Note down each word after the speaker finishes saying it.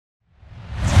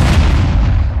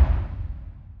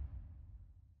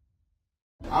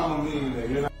I'm a millionaire.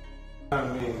 You're not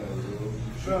a millionaire,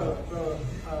 dude. Bro,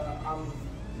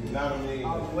 You're not a millionaire.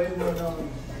 I'm way more known.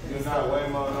 You're not way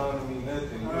more known than me,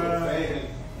 nothing. You're a fan.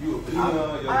 You a peon,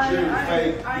 your jewelry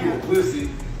fake, you a pussy,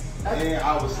 and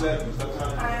I was slapping. Stop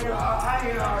trying to I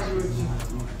ain't argue with you.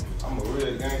 I'm a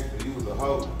real gangster. You was a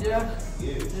hoe. Yeah?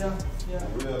 Yeah. Yeah.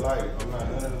 In real life. I'm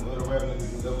not none of them other rap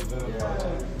niggas who's ever been a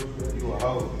hoe. You a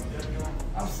hoe.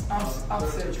 I'm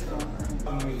sick, bro.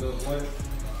 I'm gonna look what?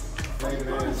 I'm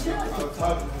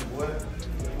talking to you, what?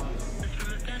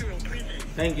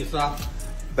 Thank you, Sause.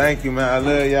 Thank you, man. I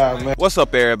love y'all, man. What's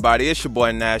up, everybody? It's your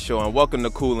boy Nasho, and welcome to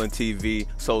COOLIN TV.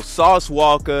 So, Sause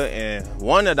Walka and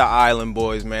one of the Island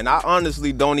Boys, man. I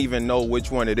honestly don't even know which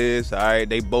one it is. All right,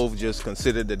 they both just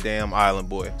considered the damn Island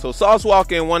Boy. So, Sause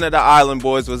Walka and one of the Island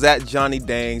Boys was at Johnny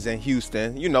Dang's in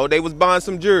Houston. You know, they was buying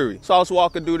some jewelry. Sause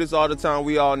Walka do this all the time.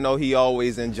 We all know he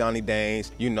always in Johnny Dang's,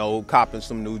 you know, copping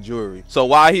some new jewelry. So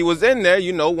while he was in there,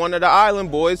 you know, one of the Island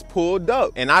Boys pulled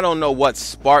up, and I don't know what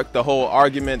sparked the whole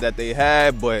argument that they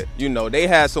had. But, you know, they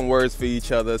had some words for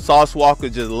each other. Sause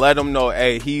Walka just let him know,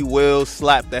 hey, he will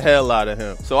slap the hell out of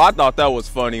him. So I thought that was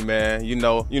funny, man. You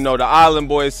know, the Island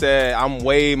Boy said, I'm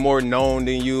way more known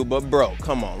than you. But, bro,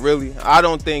 come on, really? I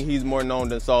don't think he's more known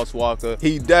than Sause Walka.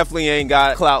 He definitely ain't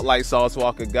got clout like Sause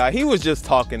Walka got. He was just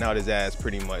talking out his ass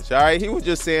pretty much, all right? He was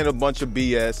just saying a bunch of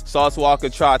BS. Sause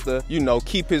Walka tried to, you know,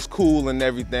 keep his cool and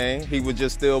everything. He was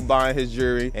just still buying his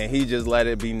jewelry, and he just let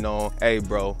it be known, hey,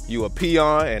 bro, you a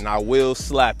peon, and I will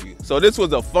slap you. So this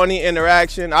was a funny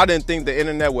interaction. I didn't think the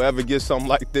internet would ever get something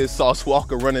like this. Sause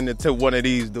Walka running into one of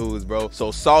these dudes, bro.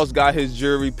 So Sause got his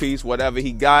jewelry piece, whatever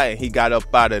he got, and he got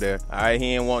up out of there. All right,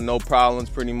 he didn't want no problems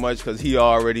pretty much because he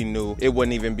already knew it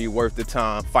wouldn't even be worth the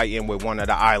time fighting with one of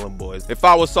the Island Boys. If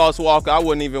I was Sause Walka, I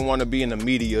wouldn't even want to be in the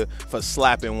media for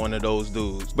slapping one of those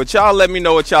dudes. But y'all let me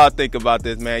know what y'all think about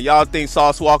this, man. Y'all think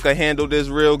Sause Walka handled this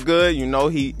real good? You know,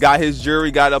 he got his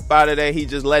jewelry, got up out of there. He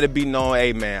just let it be known,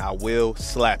 hey, man, I will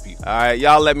slap you. All right,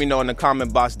 y'all let me know in the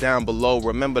comment box down below.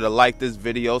 Remember to like this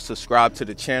video, subscribe to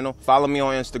the channel, follow me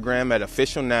on Instagram at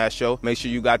 @officialnasho. Make sure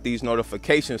you got these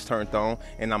notifications turned on,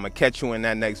 and I'm gonna catch you in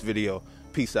that next video.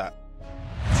 Peace out.